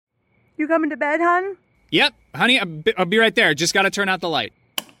You coming to bed, hon? Yep, honey, I'll be right there. Just gotta turn out the light.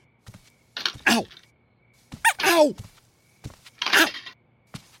 Ow! Ow! Ow!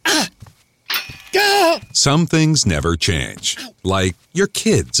 Ah! Gah! Some things never change. Like your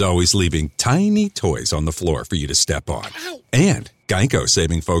kids always leaving tiny toys on the floor for you to step on. And Geico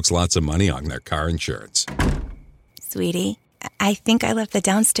saving folks lots of money on their car insurance. Sweetie, I think I left the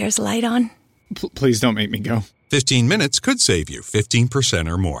downstairs light on. Please don't make me go. 15 minutes could save you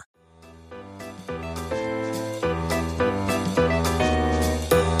 15% or more.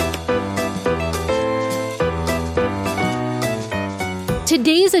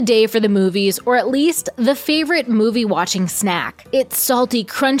 Today's a day for the movies, or at least the favorite movie-watching snack. It's salty,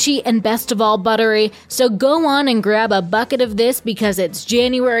 crunchy, and best of all buttery, so go on and grab a bucket of this because it's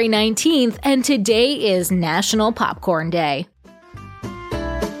January 19th and today is National Popcorn Day.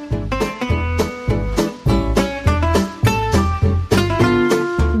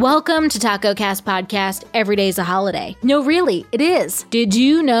 Welcome to TacoCast Podcast, Every Day's a Holiday. No, really, it is. Did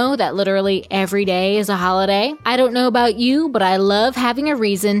you know that literally every day is a holiday? I don't know about you, but I love having a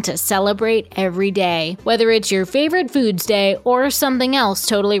reason to celebrate every day. Whether it's your favorite foods day or something else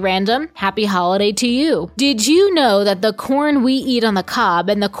totally random, happy holiday to you. Did you know that the corn we eat on the cob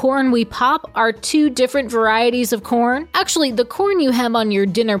and the corn we pop are two different varieties of corn? Actually, the corn you have on your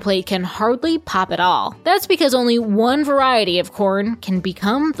dinner plate can hardly pop at all. That's because only one variety of corn can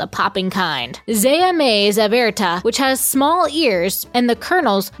become the popping kind. Zea maiz averta, which has small ears, and the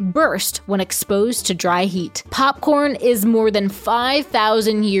kernels burst when exposed to dry heat. Popcorn is more than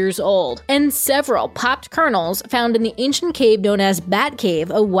 5,000 years old, and several popped kernels found in the ancient cave known as Bat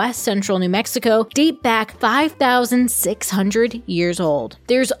Cave of west central New Mexico date back 5,600 years old.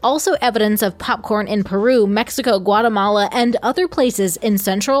 There's also evidence of popcorn in Peru, Mexico, Guatemala, and other places in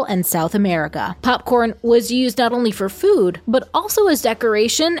Central and South America. Popcorn was used not only for food, but also as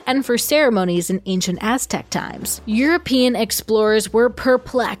decoration and for ceremonies in ancient Aztec times. European explorers were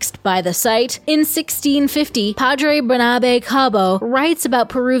perplexed by the sight. In 1650, Padre Bernabe Cabo writes about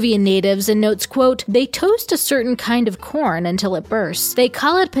Peruvian natives and notes, quote, "They toast a certain kind of corn until it bursts. They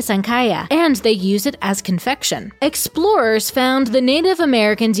call it pisancaya, and they use it as confection." Explorers found the Native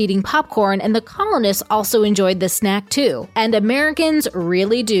Americans eating popcorn, and the colonists also enjoyed the snack too. And Americans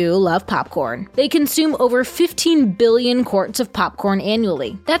really do love popcorn. They consume over 15 billion quarts of popcorn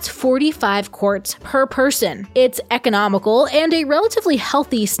annually. That's 45 quarts per person. It's economical and a relatively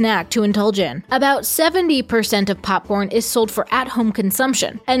healthy snack to indulge in. About 70% of popcorn is sold for at-home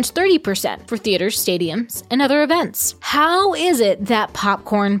consumption, and 30% for theaters, stadiums, and other events. How is it that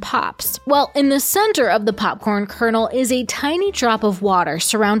popcorn pops? Well, in the center of the popcorn kernel is a tiny drop of water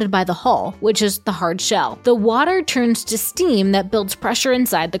surrounded by the hull, which is the hard shell. The water turns to steam that builds pressure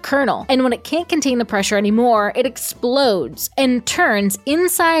inside the kernel, and when it can't contain the pressure anymore, it explodes and turns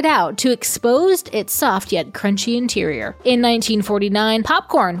inside out to expose its soft yet crunchy interior. In 1949,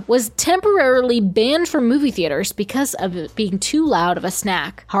 popcorn was temporarily banned from movie theaters because of it being too loud of a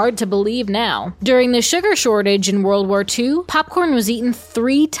snack. Hard to believe now. During the sugar shortage in World War II, popcorn was eaten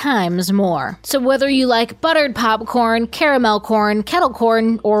 3 times more. So whether you like buttered popcorn, caramel corn, kettle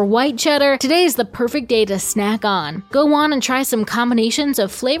corn, or white cheddar, today is the perfect day to snack on. Go on and try some combinations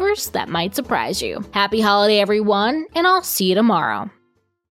of flavors that might surprise you. Happy holiday, everyone, and I'll see you tomorrow.